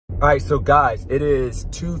All right, so guys, it is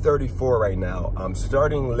 2:34 right now. I'm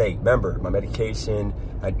starting late. Remember, my medication,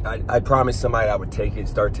 I promised somebody I would take it,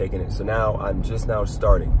 start taking it. So now I'm just now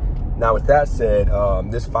starting. Now with that said,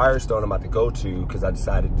 this Firestone I'm about to go to, because I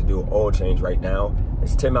decided to do an oil change right now,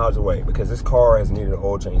 it's 10 miles away because this car has needed an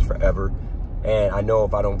oil change forever. And I know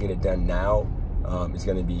if I don't get it done now, it's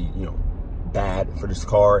gonna be, you know, bad for this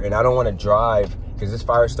car. And I don't wanna drive, because this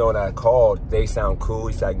Firestone I called, they sound cool.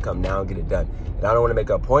 He said I can come now and get it done. And I don't want to make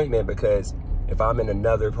an appointment because if I'm in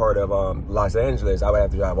another part of Los Angeles, I would have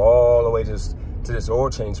to drive all the way to this oil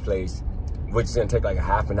change place, which is going to take like a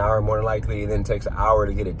half an hour more than likely, and then it takes an hour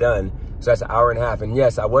to get it done. So that's an hour and a half. And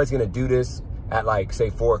yes, I was going to do this at like, say,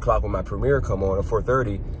 4 o'clock when my Premiere come on, or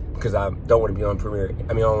 4:30, because I don't want to be on Premiere.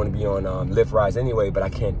 I mean, I don't want to be on Lyft rides anyway, but I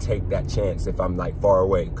can't take that chance if I'm like far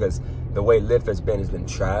away, because the way Lyft has been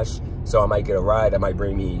trash. So I might get a ride that might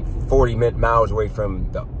bring me 40 miles away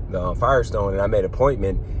from the Firestone, and I made an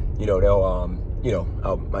appointment, you know, they'll, you know,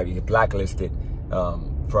 I might get blacklisted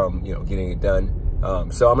from, you know, getting it done.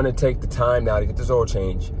 So I'm gonna take the time now to get this oil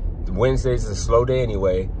change. Wednesdays is a slow day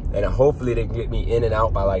anyway, and hopefully they can get me in and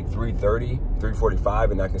out by like 3:30,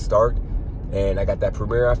 3:45, and I can start. And I got that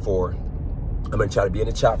Premiere at 4. I'm gonna try to be in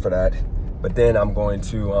the chat for that, but then I'm going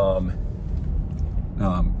to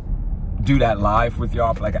do that live with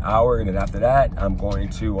y'all for like an hour, and then after that, I'm going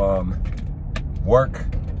to work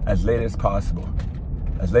as late as possible.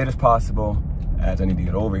 As late as possible, as I need to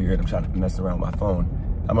get over here, and I'm trying to mess around with my phone.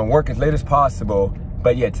 I'm gonna work as late as possible,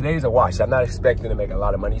 but yeah, today's a wash. I'm not expecting to make a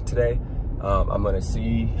lot of money today. I'm gonna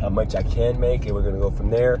see how much I can make, and we're gonna go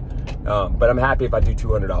from there. But I'm happy if I do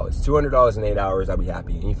 $200. $200 in 8 hours, I'll be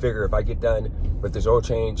happy. And you figure if I get done with this oil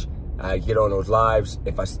change, I get on those lives.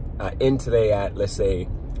 If I end today at, let's say,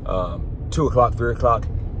 2 o'clock, 3 o'clock,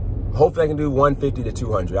 hopefully I can do 150 to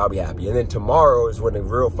 200. I'll be happy. And then tomorrow is when the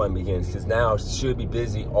real fun begins, because now it should be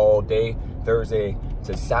busy all day, Thursday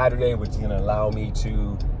to Saturday, which is going to allow me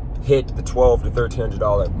to hit the $1,200 to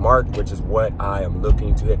 $1,300 mark, which is what I am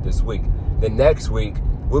looking to hit this week. Then next week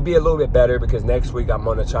will be a little bit better, because next week I'm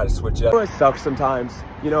going to try to switch up. It sucks sometimes.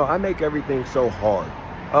 You know, I make everything so hard.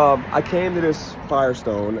 I came to this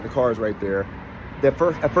Firestone, the car is right there. At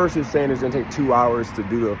first he was saying it's going to take 2 hours to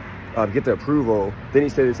do the get the approval. Then he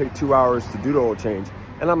said it'd take 2 hours to do the oil change.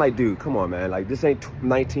 And I'm like, dude, come on, man. Like, this ain't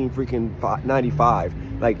 1995.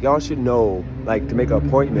 Like, y'all should know, like, to make an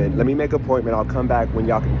appointment. Let me make an appointment. I'll come back when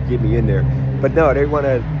y'all can get me in there. But no, they want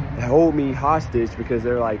to hold me hostage because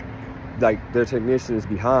they're like their technician is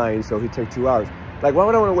behind, so he'd take 2 hours. Like, why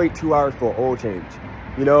would I want to wait 2 hours for an oil change?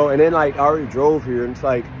 You know? And then, like, I already drove here, and it's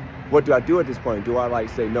like, what do I do at this point? Do I, like,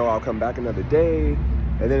 say, no, I'll come back another day?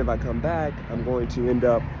 And then if I come back, I'm going to end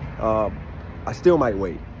up, I still might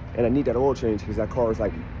wait, and I need that oil change because that car is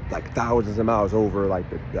like thousands of miles over like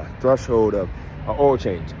the threshold of an oil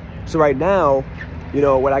change. So right now, you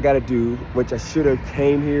know what I got to do, which I should have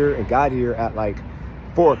came here and got here at like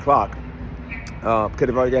 4 o'clock, because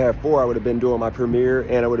if I got here at 4, I would have been doing my Premiere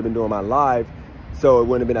and I would have been doing my live, so it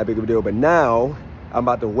wouldn't have been that big of a deal. But now I'm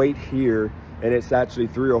about to wait here, and it's actually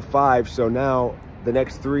 3:05. So now the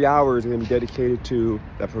next 3 hours are going to be dedicated to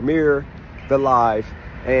the Premiere, the live,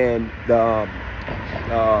 and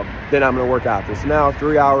then I'm gonna work after. So now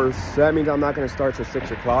 3 hours, so that means I'm not gonna start till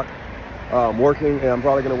 6 o'clock working, and I'm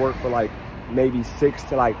probably gonna work for like maybe 6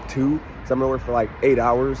 to like 2. So I'm gonna work for like 8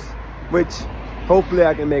 hours, which hopefully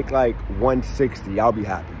I can make like 160. I'll be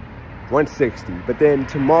happy, 160. But then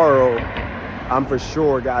tomorrow I'm for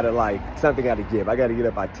sure gotta something gotta give. I gotta get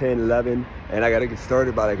up by 10, 11, and I gotta get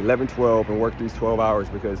started by like 11, 12 and work these 12 hours,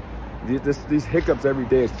 because these hiccups every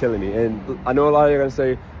day is killing me. And I know a lot of you are gonna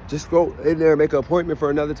say, just go in there and make an appointment for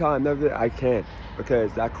another time. I can't,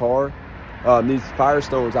 because that car, these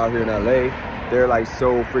Firestones out here in LA, they're like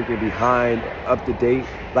so freaking behind, up to date.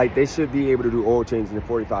 Like, they should be able to do oil changes in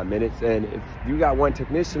 45 minutes. And if you got one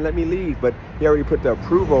technician, let me leave. But he already put the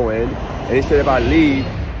approval in, and he said if I leave,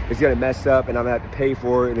 it's gonna mess up and I'm gonna have to pay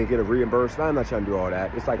for it and then get a reimbursement. I'm not trying to do all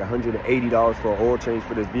that. It's like $180 for an oil change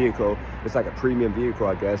for this vehicle. It's like a premium vehicle,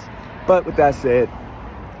 I guess. But with that said,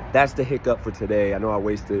 that's the hiccup for today. I know I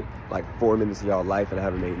wasted like 4 minutes of y'all life and I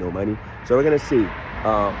haven't made no money. So we're gonna see.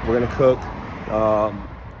 We're gonna cook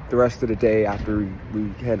the rest of the day after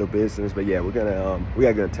we handle business. But yeah, we got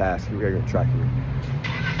a good task. We got a good track here.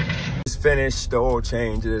 Just finished the oil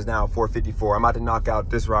change. It is now 4:54. I'm about to knock out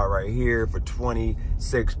this route right here for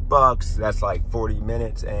 26 bucks. That's like 40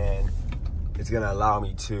 minutes, and it's gonna allow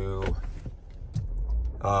me to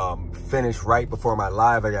finish right before my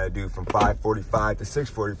live I gotta do from 5:45 to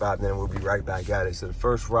 6:45, then we'll be right back at it. So the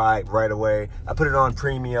first ride right away, I put it on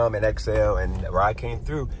premium and XL, and the ride came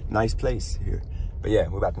through. Nice place here. But yeah,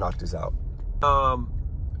 we're about to knock this out.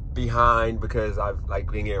 behind because I've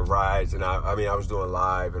been getting rides, and I mean I was doing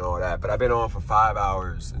live and all that, but I've been on for 5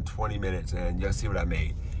 hours and 20 minutes, and you'll see what I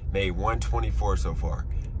made 124 so far.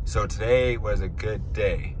 So today was a good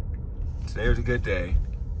day. Today was a good day.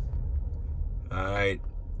 All right,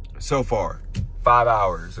 so far 5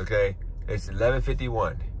 hours. Okay, it's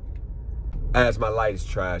 11:51. As my light is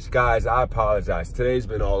trash, guys, I apologize. Today's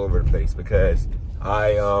been all over the place because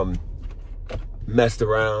I messed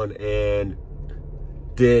around and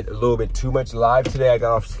did a little bit too much live today. I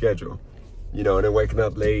got off schedule, you know, and then waking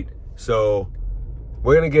up late. So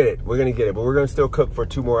we're gonna get it. We're gonna get it, but we're gonna still cook for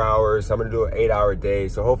 2 more hours. I'm gonna do an 8-hour day.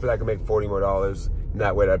 So hopefully I can make $40 more. And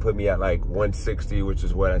that way that put me at like 160, which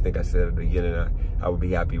is what I think I said at the beginning I would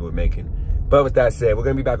be happy with making. But with that said, we're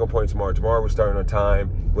gonna be back on point tomorrow. Tomorrow we're starting on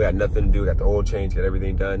time. We got nothing to do. Got the oil change, got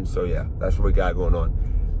everything done. So yeah, that's what we got going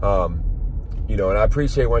on. You know, and I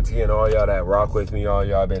appreciate once again all y'all that rock with me. All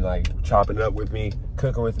y'all been like chopping it up with me,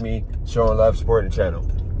 cooking with me, showing love, supporting the channel.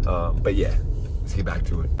 But yeah, let's get back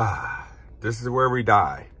to it. This is where we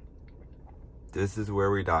die. This is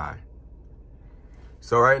where we die.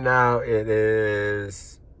 So right now it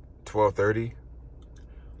is 12:30.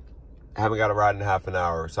 I haven't got a ride in half an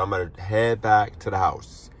hour, so I'm gonna head back to the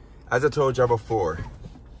house. As I told y'all before,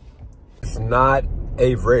 it's not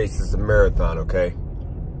a race, it's a marathon, okay?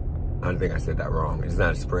 I don't think I said that wrong. It's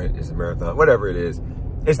not a sprint, it's a marathon, whatever it is.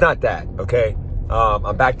 It's not that, okay?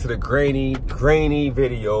 I'm back to the grainy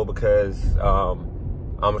video because I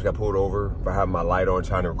almost got pulled over for having my light on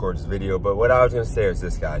trying to record this video. But what I was gonna say is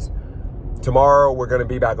this, guys. Tomorrow, we're gonna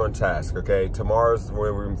be back on task, okay? Tomorrow's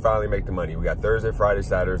when we finally make the money. We got Thursday, Friday,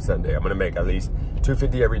 Saturday, Sunday. I'm gonna make at least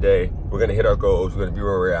 $250 every day. We're gonna hit our goals. We're gonna be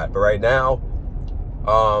where we're at. But right now,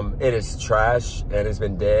 it is trash and it's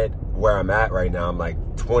been dead where I'm at right now. I'm like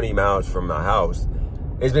 20 miles from my house.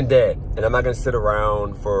 It's been dead. And I'm not gonna sit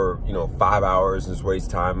around for, you know, 5 hours and just waste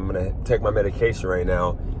time. I'm gonna take my medication right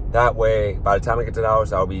now. That way, by the time I get to the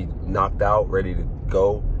house, I'll be knocked out, ready to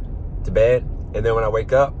go to bed. And then when I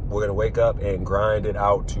wake up, we're gonna wake up and grind it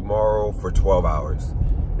out tomorrow for 12 hours.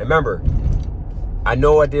 And remember, I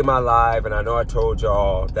know I did my live and I know I told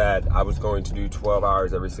y'all that I was going to do 12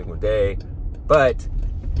 hours every single day, but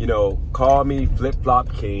you know, call me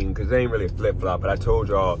flip-flop king, because it ain't really a flip-flop, but I told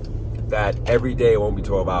y'all that every day it won't be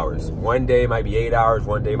 12 hours. One day might be 8 hours,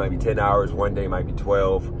 one day might be 10 hours, one day might be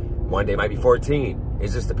 12, one day might be 14. It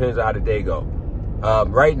just depends on how the day go.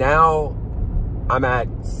 Right now, I'm at,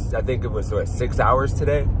 I think it was 6 hours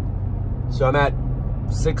today. So I'm at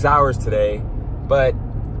 6 hours today, but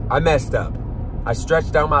I messed up. I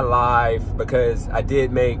stretched out my live because I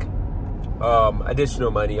did make additional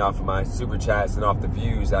money off of my super chats and off the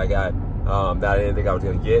views I got that I didn't think I was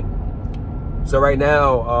gonna get. So right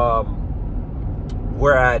now,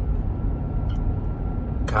 we're at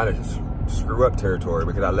kind of screw up territory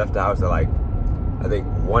because I left the house at like, I think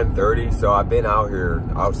 1:30, so I've been out here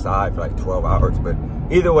outside for like 12 hours, but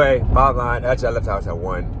either way, bottom line, actually I left the house at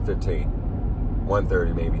 1:15,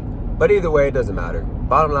 1:30 maybe, but either way, it doesn't matter.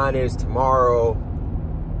 Bottom line is tomorrow,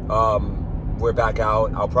 we're back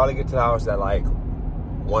out. I'll probably get to the house at like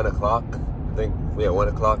 1 o'clock, I think, yeah, 1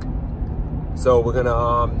 o'clock. So we're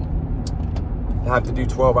gonna have to do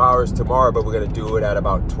 12 hours tomorrow, but we're gonna do it at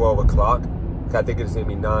about 12 o'clock. I think it's gonna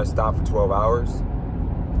be non-stop for 12 hours.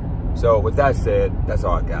 So with that said, that's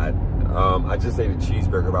all I got. I just ate a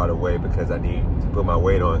cheeseburger, by the way, because I need to put my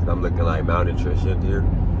weight on because I'm looking like malnutrition here.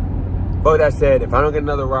 But with that said, if I don't get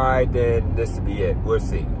another ride, then this will be it. We'll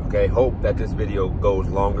see, okay? Hope that this video goes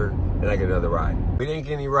longer and I get another ride. We didn't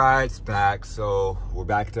get any rides back, so we're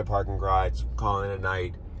back at the parking garage, calling it a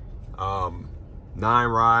night. 9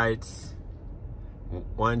 rides,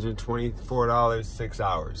 $124, 6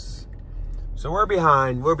 hours. So we're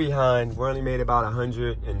behind. We only made about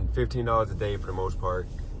 $115 a day for the most part.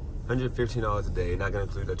 $115 a day, not gonna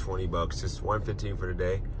include the 20 bucks, just $115 for the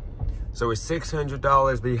day. So we're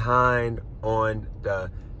 $600 behind on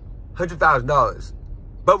the $100,000.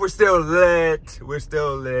 But we're still lit. We're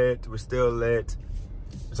still lit. We're still lit.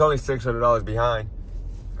 It's only $600 behind.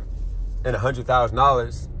 And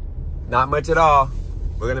 $100,000. Not much at all.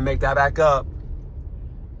 We're gonna make that back up.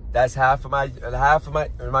 That's half of my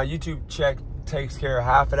YouTube check takes care of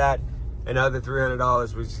half of that. Another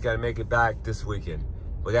 $300, we just gotta make it back this weekend.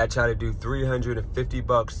 We gotta try to do 350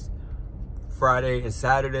 bucks Friday and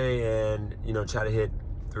Saturday, and you know, try to hit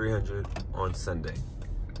 300 on Sunday.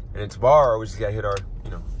 And then tomorrow we just gotta hit our,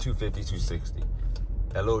 you know, 250, 260.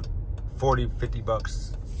 That little 40, 50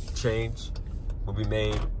 bucks change will be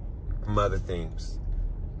made from other things.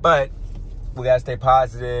 But we gotta stay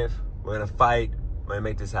positive. We're gonna fight. We're gonna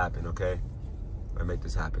make this happen, okay? We're gonna make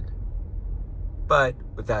this happen. But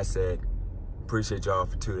with that said, appreciate y'all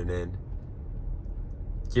for tuning in.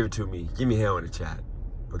 Give it to me. Give me hell in the chat.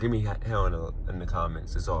 Or give me hell in the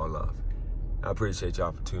comments. It's all love. I appreciate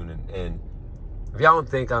y'all for tuning in. If y'all don't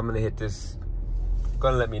think I'm going to hit this, go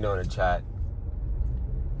ahead and let me know in the chat.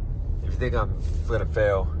 If you think I'm going to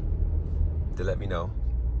fail, then let me know.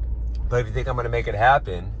 But if you think I'm going to make it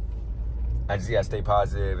happen, I just got to stay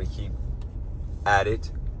positive and keep at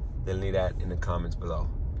it. Then leave that in the comments below.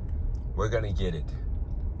 We're going to get it.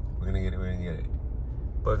 We're going to get it. We're going to get it.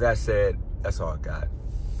 But with that said, that's all I got.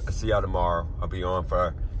 I'll see y'all tomorrow. I'll be on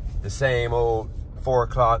for the same old 4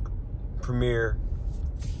 o'clock premiere,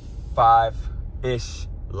 5-ish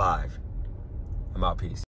live. I'm out. Peace.